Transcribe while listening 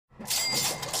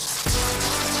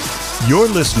You're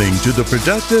listening to the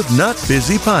Productive Not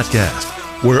Busy podcast,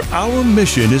 where our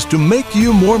mission is to make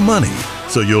you more money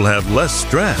so you'll have less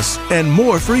stress and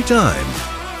more free time.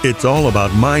 It's all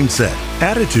about mindset,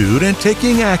 attitude, and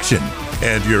taking action.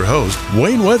 And your host,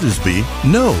 Wayne Weathersby,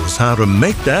 knows how to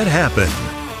make that happen.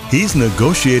 He's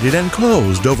negotiated and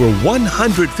closed over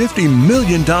 $150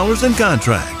 million in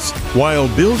contracts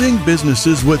while building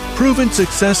businesses with proven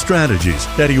success strategies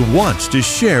that he wants to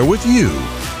share with you.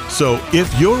 So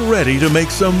if you're ready to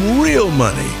make some real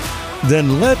money,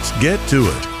 then let's get to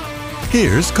it.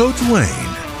 Here's Coach Wayne.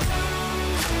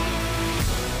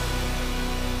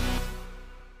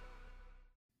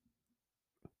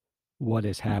 What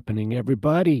is happening,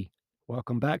 everybody?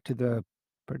 Welcome back to the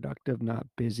Productive Not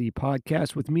Busy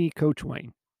podcast with me, Coach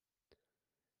Wayne.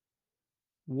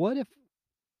 What if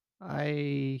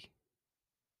I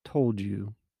told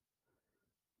you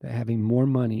that having more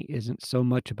money isn't so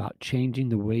much about changing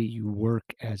the way you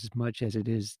work as much as it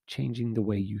is changing the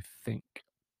way you think?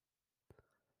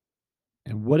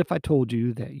 And what if I told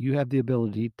you that you have the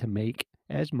ability to make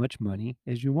as much money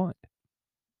as you want?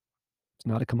 It's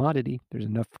not a commodity. There's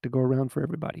enough to go around for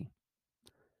everybody.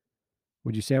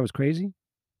 Would you say I was crazy?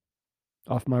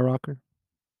 Off my rocker?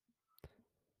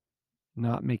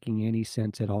 Not making any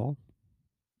sense at all?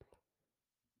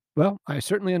 Well, I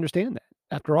certainly understand that.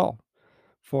 After all,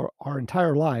 for our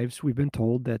entire lives, we've been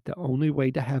told that the only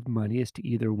way to have money is to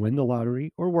either win the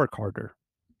lottery or work harder.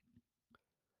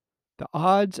 The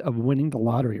odds of winning the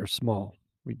lottery are small,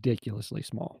 ridiculously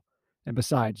small. And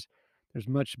besides, there's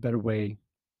much better way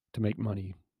to make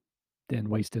money than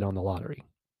waste it on the lottery.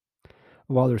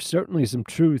 While there's certainly some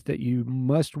truth that you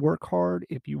must work hard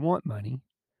if you want money,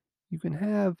 you can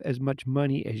have as much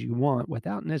money as you want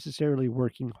without necessarily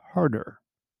working harder.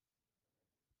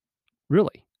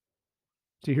 Really.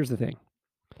 See, here's the thing.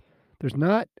 There's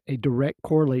not a direct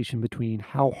correlation between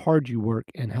how hard you work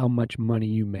and how much money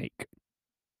you make,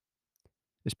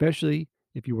 especially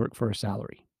if you work for a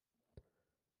salary.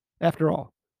 After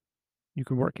all, you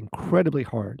can work incredibly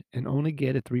hard and only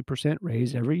get a 3%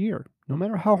 raise every year, no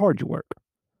matter how hard you work.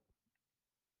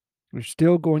 You're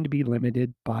still going to be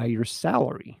limited by your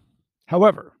salary.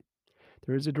 However,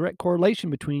 there is a direct correlation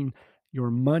between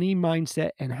your money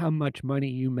mindset and how much money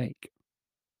you make.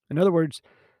 In other words,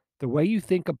 the way you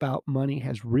think about money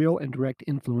has real and direct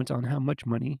influence on how much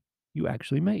money you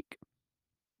actually make.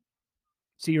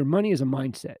 See, your money is a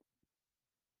mindset.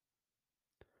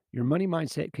 Your money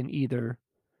mindset can either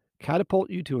catapult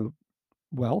you to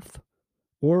wealth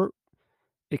or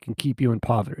it can keep you in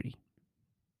poverty.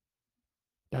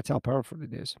 That's how powerful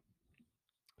it is.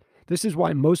 This is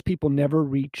why most people never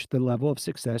reach the level of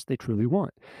success they truly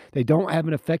want. They don't have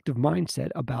an effective mindset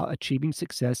about achieving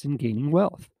success and gaining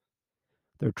wealth.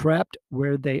 They're trapped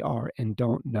where they are and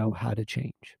don't know how to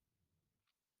change.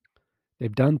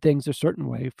 They've done things a certain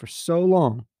way for so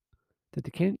long that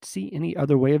they can't see any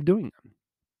other way of doing them.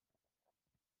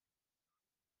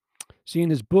 See, in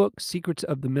his book, Secrets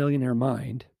of the Millionaire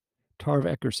Mind, Tarv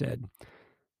Eker said,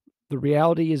 the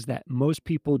reality is that most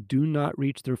people do not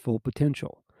reach their full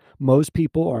potential. Most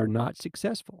people are not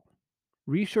successful.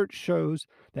 Research shows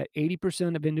that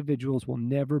 80% of individuals will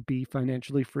never be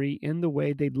financially free in the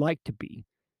way they'd like to be,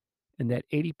 and that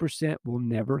 80% will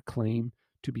never claim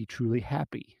to be truly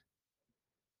happy.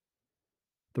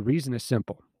 The reason is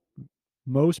simple.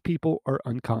 Most people are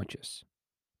unconscious.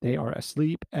 They are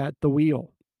asleep at the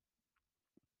wheel.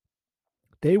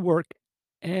 They work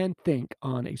and think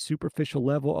on a superficial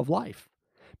level of life.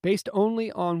 Based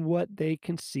only on what they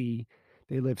can see,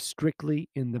 they live strictly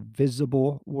in the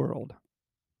visible world.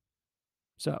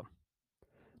 So,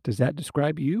 does that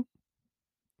describe you?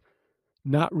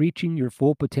 Not reaching your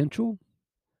full potential?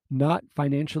 Not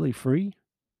financially free?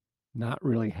 Not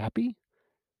really happy?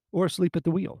 Or asleep at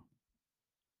the wheel?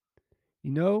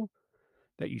 You know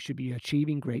that you should be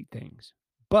achieving great things,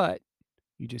 but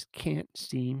you just can't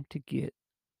seem to get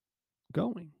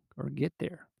going or get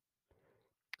there.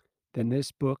 Then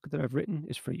this book that I've written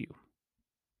is for you.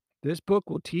 This book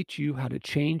will teach you how to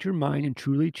change your mind and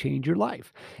truly change your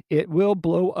life. It will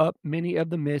blow up many of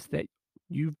the myths that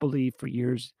you've believed for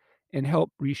years and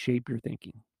help reshape your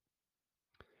thinking.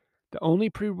 The only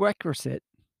prerequisite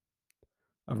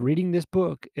of reading this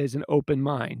book is an open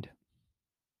mind.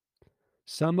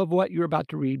 Some of what you're about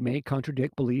to read may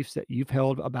contradict beliefs that you've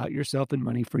held about yourself and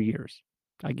money for years.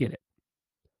 I get it.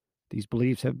 These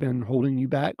beliefs have been holding you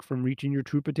back from reaching your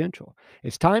true potential.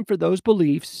 It's time for those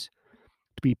beliefs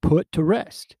to be put to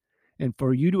rest and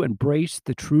for you to embrace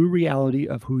the true reality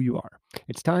of who you are.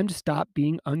 It's time to stop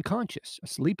being unconscious,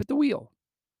 asleep at the wheel,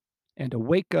 and to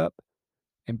wake up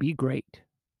and be great.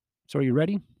 So are you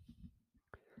ready?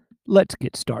 let's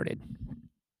get started.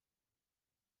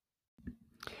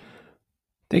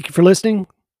 Thank you for listening.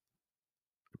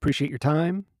 Appreciate your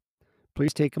time.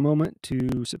 Please take a moment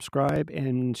to subscribe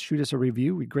and shoot us a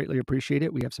review. We greatly appreciate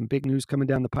it. We have some big news coming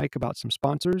down the pike about some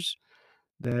sponsors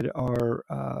that are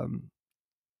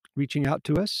reaching out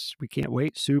to us. We can't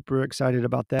wait. Super excited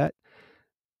about that.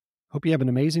 Hope you have an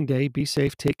amazing day. Be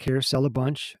safe, take care, sell a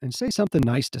bunch, and say something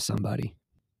nice to somebody.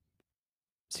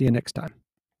 See you next time.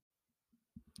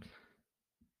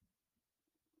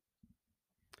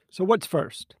 So, what's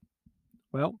first?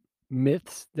 Well,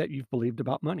 myths that you've believed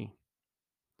about money.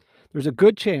 There's a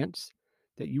good chance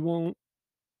that you won't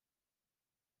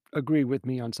agree with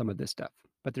me on some of this stuff,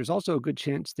 but there's also a good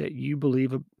chance that you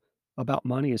believe about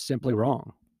money is simply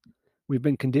wrong. We've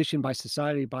been conditioned by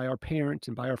society, by our parents,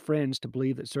 and by our friends to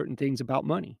believe that certain things about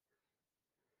money.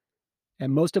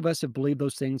 And most of us have believed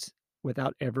those things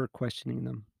without ever questioning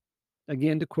them.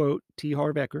 Again, to quote T.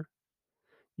 Harv Eker,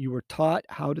 you were taught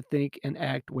how to think and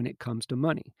act when it comes to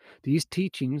money. These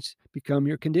teachings become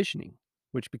your conditioning,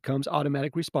 which becomes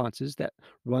automatic responses that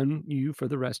run you for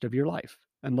the rest of your life,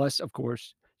 unless, of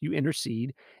course, you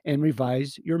intercede and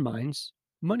revise your mind's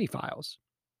money files.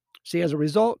 See, as a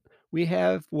result, we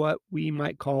have what we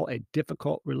might call a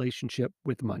difficult relationship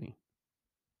with money.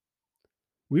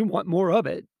 We want more of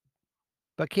it,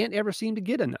 but can't ever seem to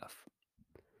get enough.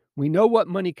 We know what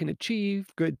money can achieve,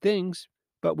 good things,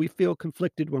 but we feel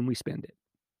conflicted when we spend it.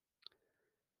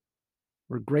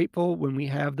 We're grateful when we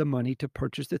have the money to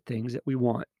purchase the things that we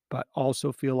want, but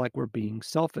also feel like we're being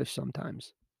selfish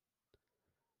sometimes.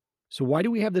 So, why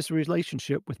do we have this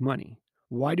relationship with money?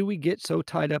 Why do we get so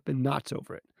tied up in knots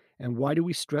over it? And why do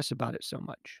we stress about it so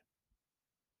much?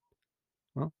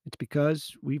 Well, it's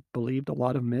because we've believed a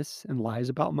lot of myths and lies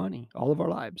about money all of our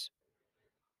lives.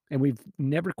 And we've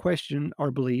never questioned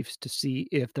our beliefs to see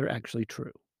if they're actually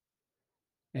true.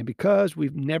 And because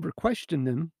we've never questioned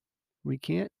them, we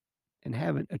can't and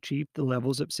haven't achieved the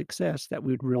levels of success that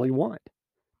we'd really want.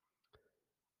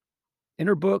 In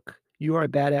her book, You Are a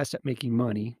Badass at Making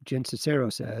Money, Jen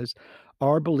Sincero says,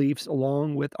 our beliefs,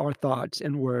 along with our thoughts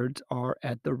and words, are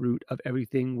at the root of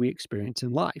everything we experience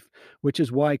in life, which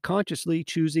is why consciously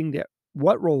choosing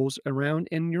what rolls around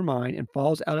in your mind and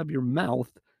falls out of your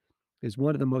mouth is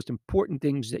one of the most important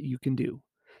things that you can do.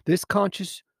 This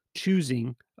conscious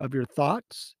choosing of your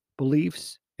thoughts,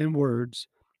 beliefs, and words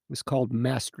is called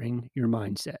mastering your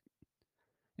mindset.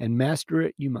 And master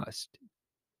it you must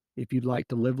if you'd like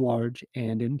to live large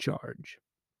and in charge.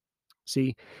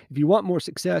 See, if you want more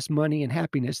success, money, and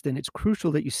happiness, then it's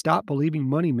crucial that you stop believing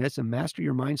money myths and master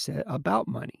your mindset about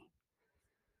money.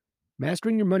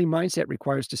 Mastering your money mindset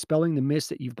requires dispelling the myths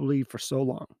that you've believed for so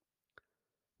long.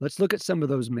 Let's look at some of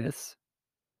those myths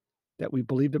that we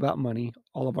believed about money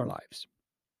all of our lives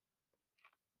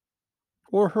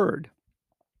or heard.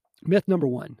 Myth number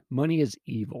one, money is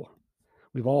evil.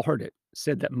 We've all heard it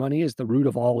said that money is the root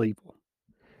of all evil.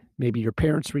 Maybe your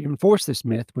parents reinforced this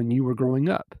myth when you were growing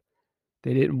up.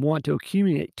 They didn't want to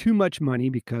accumulate too much money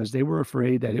because they were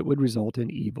afraid that it would result in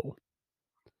evil.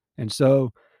 And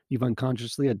so you've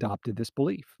unconsciously adopted this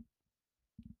belief.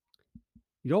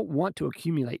 You don't want to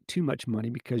accumulate too much money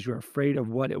because you're afraid of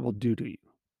what it will do to you.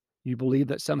 You believe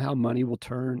that somehow money will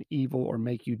turn evil or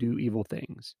make you do evil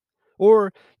things.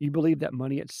 Or you believe that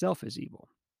money itself is evil.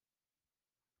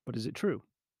 But is it true?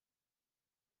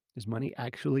 Is money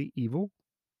actually evil?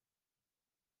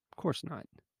 Of course not.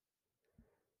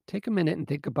 Take a minute and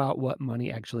think about what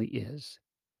money actually is.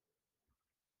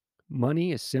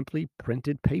 Money is simply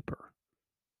printed paper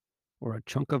or a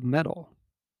chunk of metal,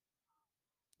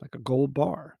 like a gold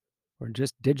bar, or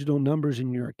just digital numbers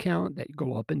in your account that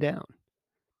go up and down.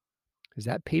 Is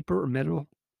that paper or metal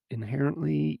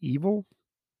inherently evil?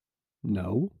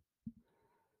 No.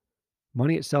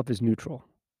 Money itself is neutral.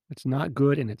 It's not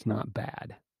good and it's not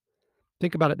bad.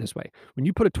 Think about it this way. When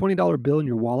you put a $20 bill in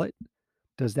your wallet,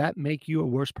 does that make you a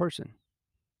worse person?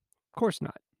 Of course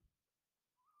not.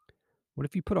 What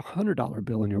if you put a $100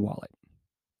 bill in your wallet?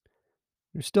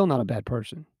 You're still not a bad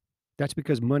person. That's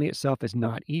because money itself is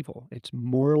not evil. It's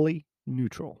morally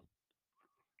neutral.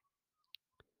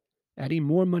 Adding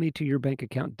more money to your bank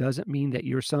account doesn't mean that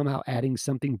you're somehow adding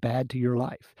something bad to your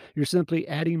life. You're simply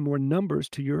adding more numbers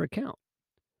to your account.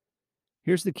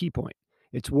 Here's the key point.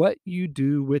 It's what you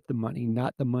do with the money,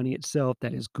 not the money itself,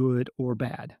 that is good or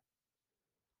bad.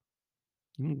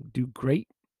 You can do great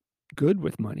good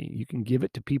with money. You can give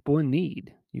it to people in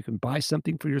need. You can buy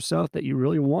something for yourself that you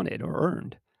really wanted or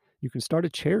earned. You can start a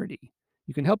charity.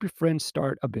 You can help your friends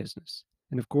start a business.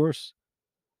 And of course,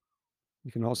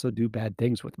 you can also do bad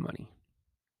things with money.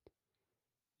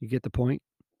 You get the point?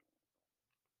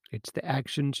 It's the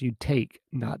actions you take,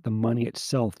 not the money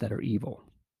itself, that are evil.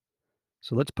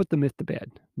 So let's put the myth to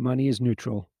bed. Money is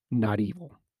neutral, not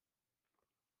evil.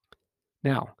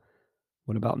 Now,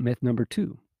 what about myth number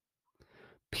 2?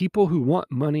 People who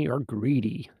want money are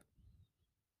greedy.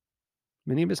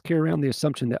 Many of us carry around the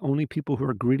assumption that only people who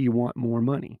are greedy want more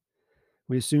money.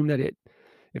 We assume that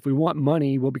if we want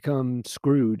money, we'll become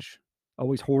Scrooge,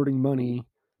 always hoarding money,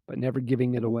 but never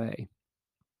giving it away.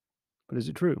 But is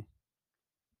it true?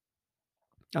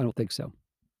 I don't think so.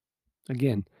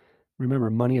 Again, remember,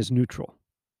 money is neutral.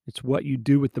 It's what you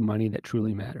do with the money that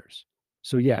truly matters.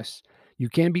 So, yes, you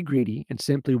can be greedy and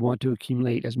simply want to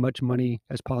accumulate as much money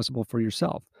as possible for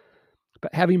yourself.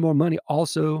 But having more money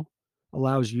also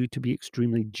allows you to be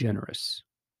extremely generous.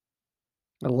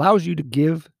 It allows you to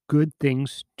give good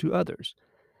things to others.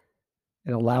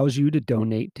 It allows you to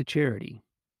donate to charity.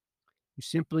 You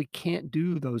simply can't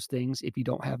do those things if you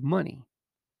don't have money.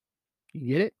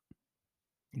 You get it?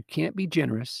 You can't be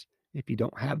generous if you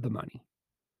don't have the money.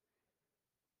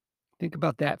 Think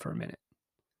about that for a minute.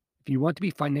 If you want to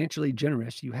be financially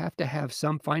generous, you have to have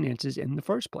some finances in the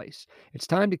first place. It's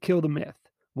time to kill the myth.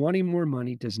 Wanting more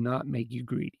money does not make you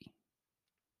greedy.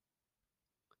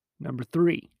 Number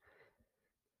 3,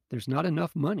 there's not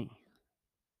enough money.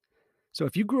 So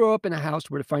if you grew up in a house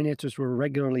where the finances were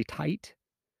regularly tight,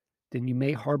 then you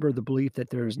may harbor the belief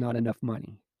that there is not enough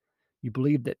money. You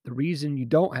believe that the reason you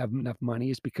don't have enough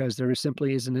money is because there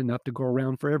simply isn't enough to go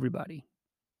around for everybody.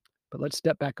 But let's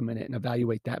step back a minute and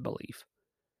evaluate that belief.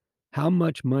 How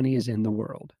much money is in the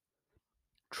world?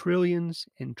 Trillions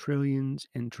and trillions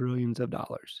and trillions of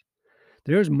dollars.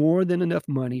 There's more than enough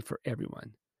money for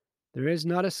everyone. There is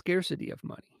not a scarcity of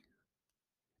money.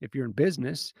 If you're in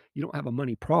business, you don't have a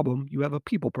money problem, you have a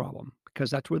people problem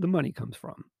because that's where the money comes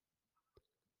from.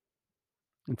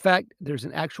 In fact, there's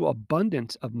an actual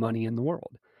abundance of money in the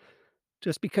world.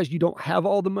 Just because you don't have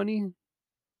all the money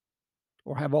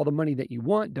or have all the money that you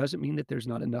want doesn't mean that there's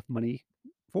not enough money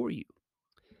for you.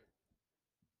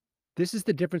 This is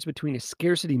the difference between a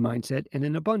scarcity mindset and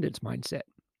an abundance mindset.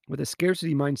 With a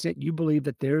scarcity mindset, you believe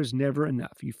that there's never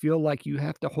enough. You feel like you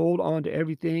have to hold on to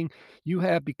everything you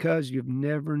have because you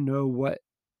never know what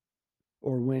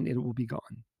or when it will be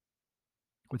gone.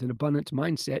 With an abundance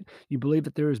mindset, you believe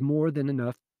that there is more than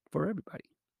enough for everybody.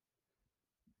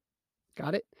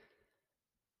 Got it?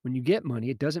 When you get money,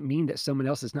 it doesn't mean that someone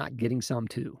else is not getting some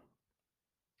too.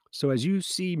 So as you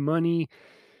see money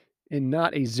in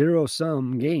not a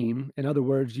zero-sum game, in other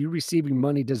words, you receiving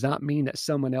money does not mean that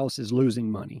someone else is losing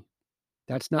money.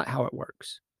 That's not how it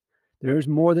works. There's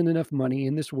more than enough money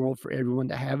in this world for everyone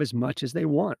to have as much as they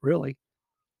want, really.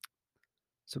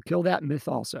 So kill that myth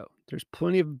also. There's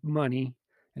plenty of money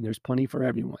and there's plenty for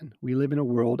everyone. We live in a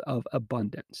world of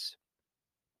abundance.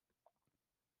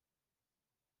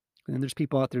 And then there's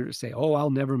people out there that say, oh, I'll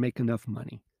never make enough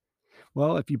money.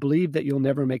 Well, if you believe that you'll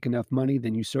never make enough money,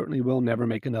 then you certainly will never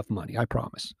make enough money, I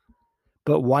promise.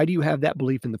 But why do you have that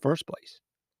belief in the first place?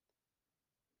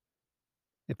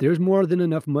 If there's more than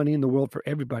enough money in the world for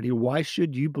everybody, why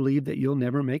should you believe that you'll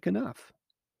never make enough?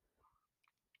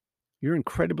 You're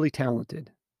incredibly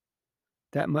talented,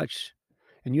 that much,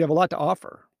 and you have a lot to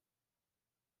offer.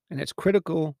 And it's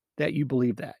critical that you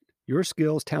believe that. Your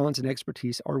skills, talents, and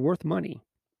expertise are worth money.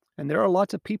 And there are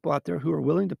lots of people out there who are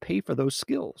willing to pay for those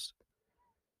skills.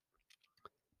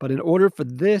 But in order for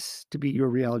this to be your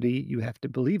reality, you have to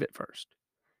believe it first.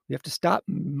 You have to stop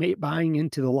buying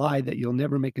into the lie that you'll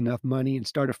never make enough money and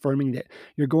start affirming that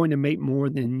you're going to make more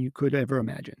than you could ever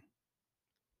imagine.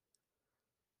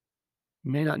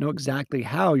 You may not know exactly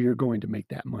how you're going to make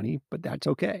that money, but that's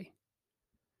okay.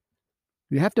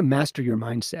 You have to master your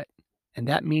mindset, and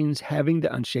that means having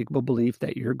the unshakable belief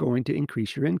that you're going to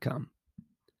increase your income.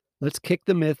 Let's kick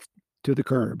the myth to the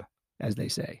curb, as they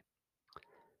say.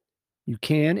 You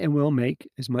can and will make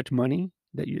as much money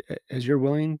as you're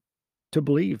willing to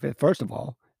believe, first of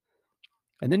all,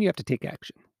 and then you have to take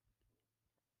action.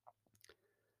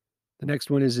 The next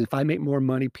one is, if I make more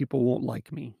money, people won't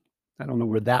like me. I don't know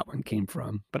where that one came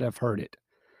from, but I've heard it.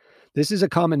 This is a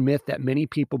common myth that many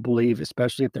people believe,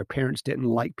 especially if their parents didn't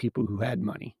like people who had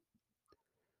money.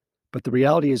 But the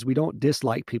reality is we don't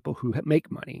dislike people who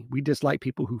make money. We dislike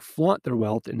people who flaunt their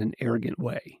wealth in an arrogant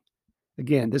way.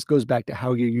 Again, this goes back to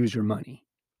how you use your money.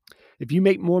 If you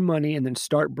make more money and then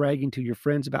start bragging to your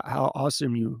friends about how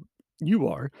awesome you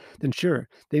are, then sure,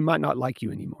 they might not like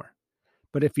you anymore.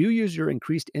 But if you use your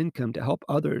increased income to help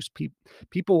others,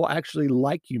 people will actually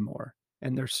like you more.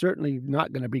 And they're certainly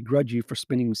not going to begrudge you for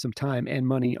spending some time and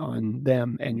money on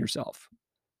them and yourself.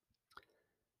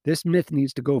 This myth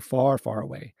needs to go far, far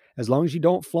away. As long as you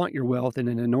don't flaunt your wealth in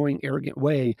an annoying, arrogant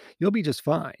way, you'll be just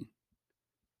fine.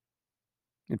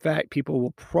 In fact, people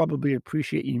will probably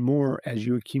appreciate you more as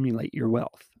you accumulate your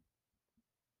wealth.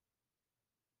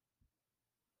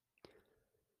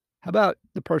 How about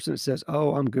the person that says,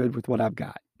 "Oh, I'm good with what I've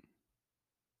got"?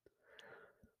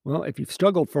 Well, if you've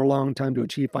struggled for a long time to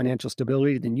achieve financial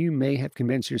stability, then you may have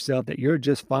convinced yourself that you're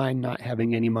just fine not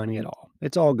having any money at all.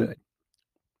 It's all good.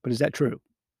 But is that true?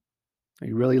 Are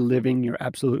you really living your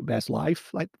absolute best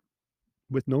life like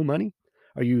with no money?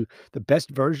 Are you the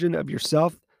best version of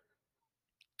yourself?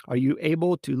 Are you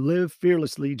able to live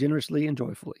fearlessly, generously, and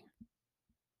joyfully?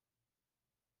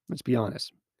 Let's be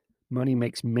honest. Money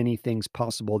makes many things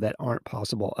possible that aren't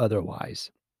possible otherwise.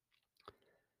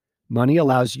 Money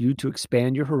allows you to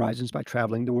expand your horizons by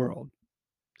traveling the world.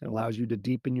 It allows you to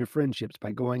deepen your friendships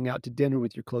by going out to dinner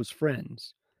with your close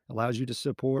friends. It allows you to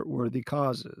support worthy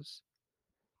causes.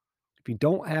 If you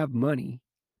don't have money,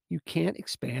 you can't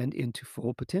expand into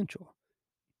full potential.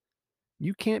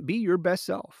 You can't be your best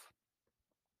self.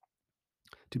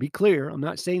 To be clear, I'm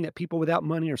not saying that people without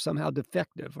money are somehow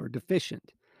defective or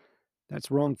deficient.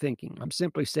 That's wrong thinking. I'm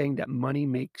simply saying that money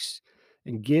makes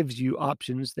and gives you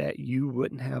options that you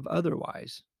wouldn't have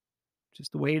otherwise.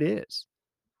 Just the way it is.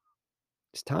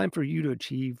 It's time for you to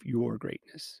achieve your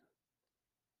greatness.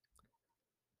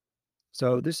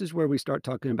 So, this is where we start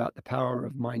talking about the power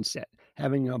of mindset,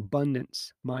 having an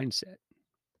abundance mindset.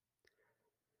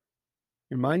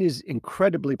 Your mind is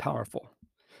incredibly powerful,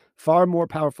 far more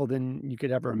powerful than you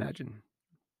could ever imagine.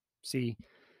 See,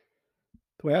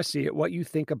 the way I see it, what you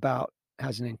think about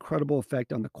has an incredible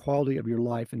effect on the quality of your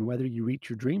life and whether you reach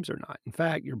your dreams or not. In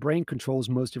fact, your brain controls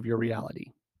most of your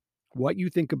reality. What you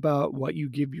think about, what you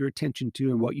give your attention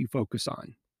to, and what you focus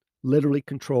on literally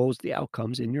controls the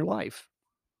outcomes in your life.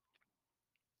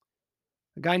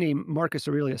 A guy named Marcus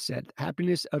Aurelius said,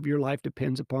 "Happiness of your life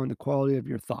depends upon the quality of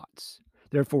your thoughts.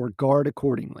 Therefore, guard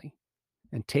accordingly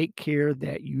and take care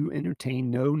that you entertain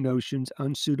no notions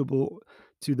unsuitable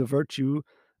to the virtue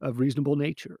of reasonable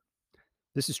nature."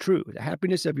 This is true. The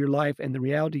happiness of your life and the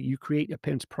reality you create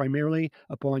depends primarily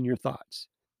upon your thoughts.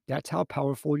 That's how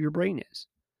powerful your brain is.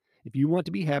 If you want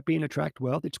to be happy and attract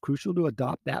wealth, it's crucial to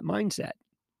adopt that mindset.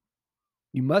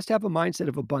 You must have a mindset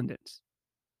of abundance.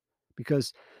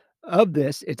 Because of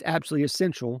this, it's absolutely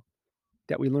essential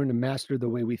that we learn to master the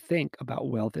way we think about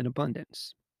wealth and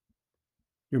abundance.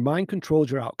 Your mind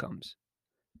controls your outcomes.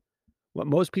 What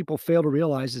most people fail to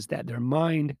realize is that their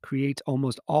mind creates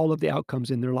almost all of the outcomes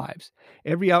in their lives.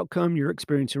 Every outcome you're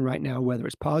experiencing right now, whether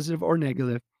it's positive or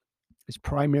negative, is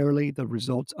primarily the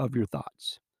results of your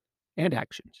thoughts and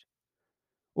actions.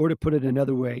 Or to put it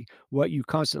another way, what you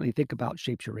constantly think about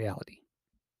shapes your reality.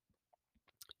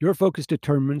 Your focus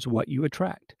determines what you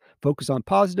attract. Focus on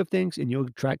positive things and you'll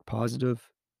attract positive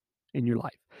in your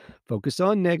life. Focus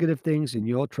on negative things and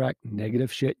you'll attract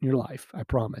negative shit in your life. I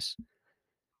promise.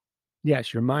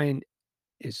 Yes, your mind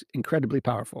is incredibly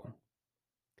powerful.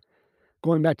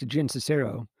 Going back to Jen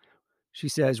Cicero, she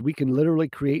says, "We can literally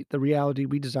create the reality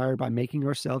we desire by making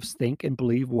ourselves think and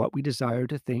believe what we desire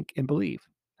to think and believe."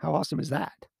 How awesome is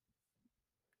that?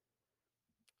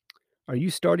 Are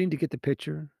you starting to get the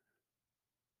picture?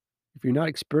 If you're not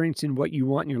experiencing what you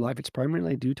want in your life, it's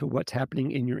primarily due to what's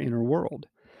happening in your inner world.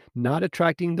 Not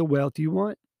attracting the wealth you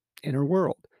want, inner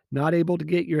world. Not able to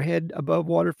get your head above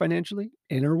water financially,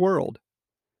 inner world.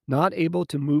 Not able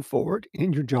to move forward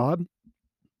in your job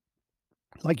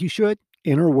like you should,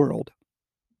 inner world.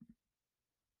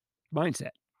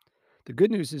 Mindset. The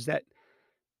good news is that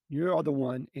you are the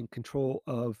one in control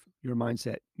of your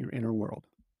mindset, your inner world.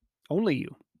 Only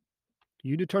you.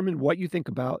 You determine what you think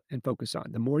about and focus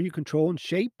on. The more you control and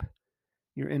shape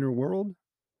your inner world,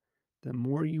 the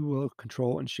more you will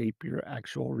control and shape your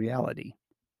actual reality.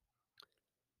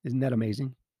 Isn't that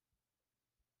amazing?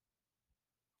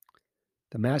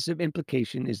 The massive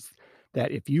implication is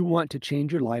that if you want to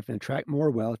change your life and attract more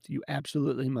wealth, you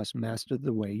absolutely must master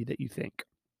the way that you think.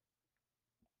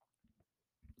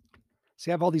 See,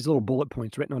 I have all these little bullet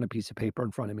points written on a piece of paper in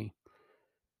front of me.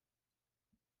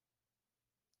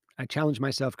 I challenge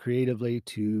myself creatively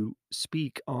to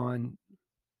speak on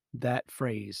that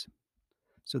phrase.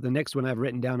 So the next one I've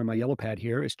written down on my yellow pad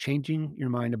here is changing your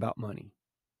mind about money.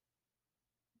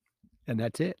 And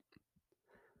that's it.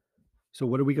 So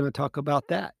what are we going to talk about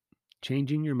that?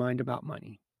 Changing your mind about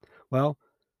money. Well,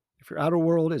 if your outer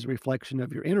world is a reflection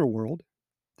of your inner world,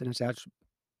 then it's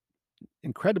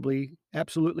incredibly,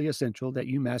 absolutely essential that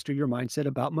you master your mindset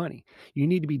about money. You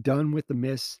need to be done with the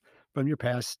myths from your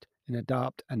past and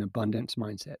adopt an abundance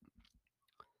mindset.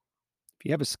 If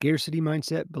you have a scarcity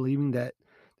mindset, believing that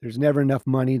there's never enough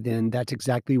money, then that's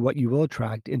exactly what you will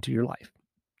attract into your life.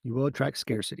 You will attract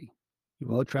scarcity. You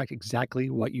will attract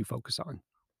exactly what you focus on.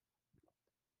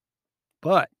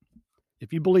 But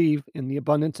if you believe in the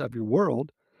abundance of your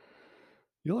world,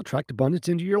 you'll attract abundance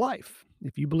into your life.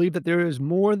 If you believe that there is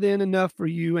more than enough for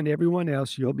you and everyone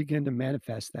else, you'll begin to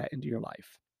manifest that into your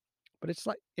life. But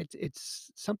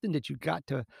it's something that you got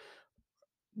to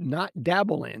not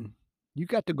dabble in. You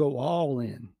got to go all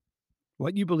in.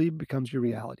 What you believe becomes your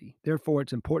reality. Therefore,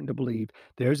 it's important to believe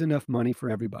there's enough money for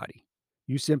everybody.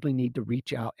 You simply need to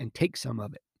reach out and take some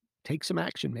of it. Take some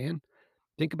action, man.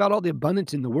 Think about all the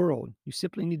abundance in the world. You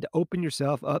simply need to open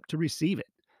yourself up to receive it.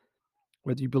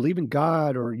 Whether you believe in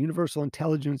God or universal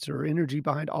intelligence or energy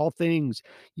behind all things,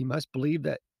 you must believe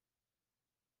that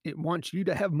it wants you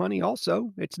to have money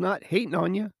also. It's not hating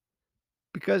on you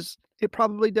because it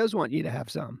probably does want you to have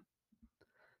some.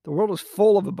 The world is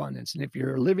full of abundance. And if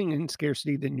you're living in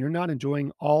scarcity, then you're not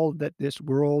enjoying all that this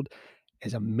world,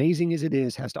 as amazing as it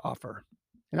is, has to offer.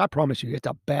 And I promise you, it's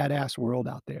a badass world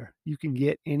out there. You can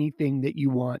get anything that you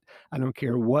want. I don't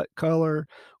care what color,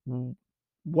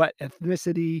 what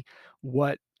ethnicity,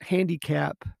 what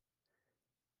handicap.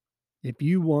 If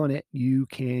you want it, you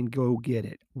can go get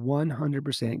it.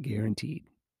 100% guaranteed.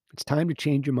 It's time to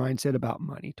change your mindset about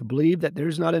money, to believe that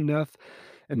there's not enough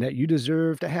and that you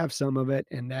deserve to have some of it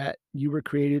and that you were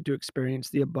created to experience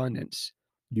the abundance.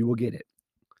 You will get it.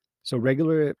 So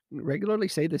regularly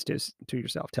say this to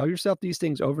yourself. Tell yourself these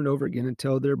things over and over again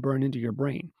until they're burned into your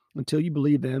brain, until you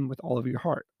believe them with all of your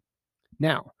heart.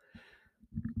 Now,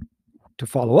 to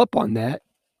follow up on that,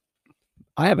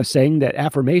 I have a saying that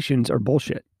affirmations are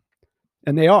bullshit.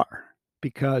 And they are,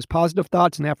 because positive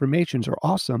thoughts and affirmations are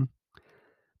awesome.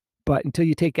 But until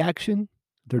you take action,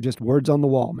 they're just words on the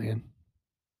wall, man.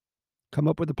 Come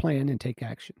up with a plan and take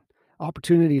action.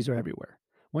 Opportunities are everywhere.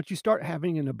 Once you start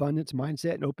having an abundance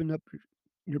mindset and open up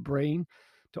your brain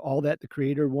to all that the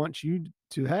Creator wants you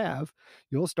to have,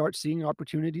 you'll start seeing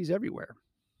opportunities everywhere.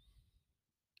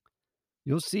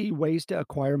 You'll see ways to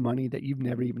acquire money that you've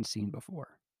never even seen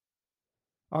before.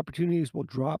 Opportunities will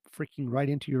drop freaking right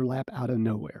into your lap out of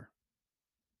nowhere.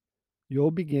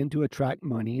 You'll begin to attract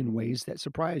money in ways that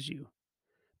surprise you.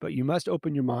 But you must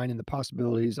open your mind and the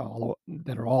possibilities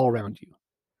that are all around you.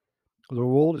 The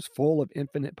world is full of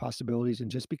infinite possibilities, and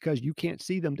just because you can't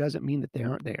see them doesn't mean that they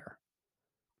aren't there.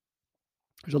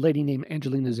 There's a lady named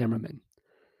Angelina Zimmerman,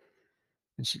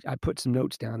 and I put some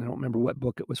notes down. I don't remember what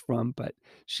book it was from, but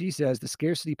she says the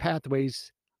scarcity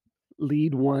pathways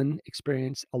lead one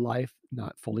experience a life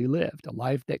not fully lived, a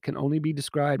life that can only be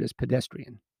described as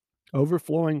pedestrian,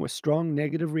 overflowing with strong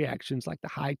negative reactions like the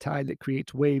high tide that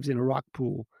creates waves in a rock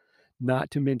pool, not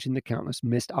to mention the countless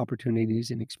missed opportunities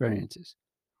and experiences.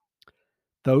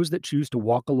 Those that choose to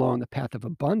walk along the path of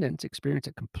abundance experience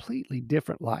a completely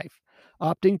different life,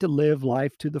 opting to live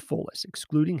life to the fullest,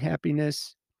 exuding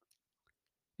happiness,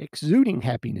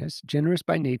 generous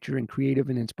by nature and creative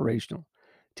and inspirational,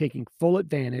 taking full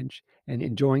advantage and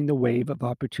enjoying the wave of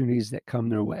opportunities that come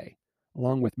their way,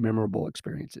 along with memorable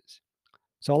experiences.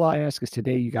 So all I ask is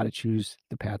today, you got to choose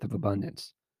the path of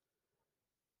abundance.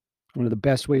 One of the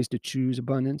best ways to choose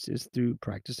abundance is through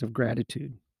practice of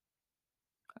gratitude.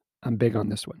 I'm big on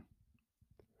this one.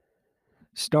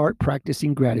 Start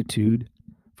practicing gratitude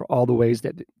for all the ways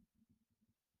that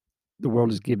the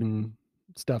world is giving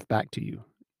stuff back to you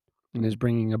and is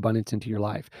bringing abundance into your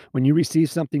life. When you receive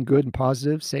something good and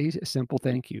positive, say a simple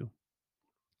thank you.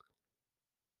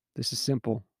 This is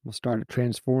simple. We'll start to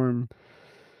transform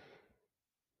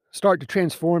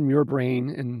your brain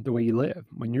and the way you live.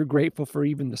 When you're grateful for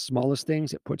even the smallest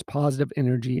things, it puts positive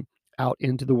energy out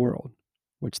into the world,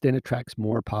 which then attracts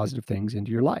more positive things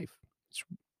into your life. It's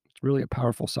really a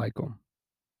powerful cycle,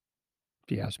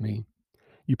 if you ask me.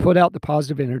 You put out the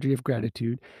positive energy of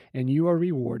gratitude, and you are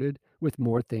rewarded with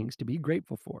more things to be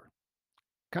grateful for.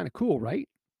 Kind of cool, right?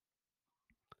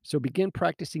 So begin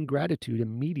practicing gratitude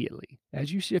immediately.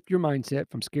 As you shift your mindset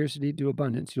from scarcity to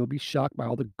abundance, you'll be shocked by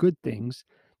all the good things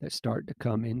that start to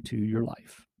come into your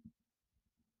life.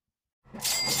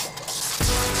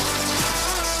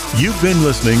 You've been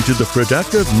listening to the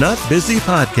Productive Not Busy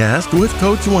podcast with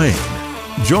Coach Wayne.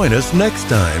 Join us next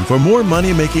time for more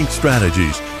money-making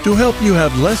strategies to help you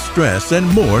have less stress and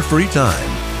more free time.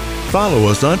 Follow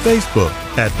us on Facebook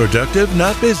at Productive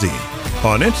Not Busy,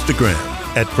 on Instagram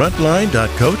at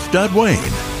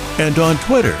frontline.coach.wayne, and on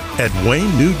Twitter at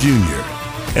Wayne New Jr.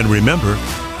 And remember,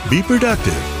 be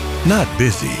productive, not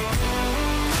busy.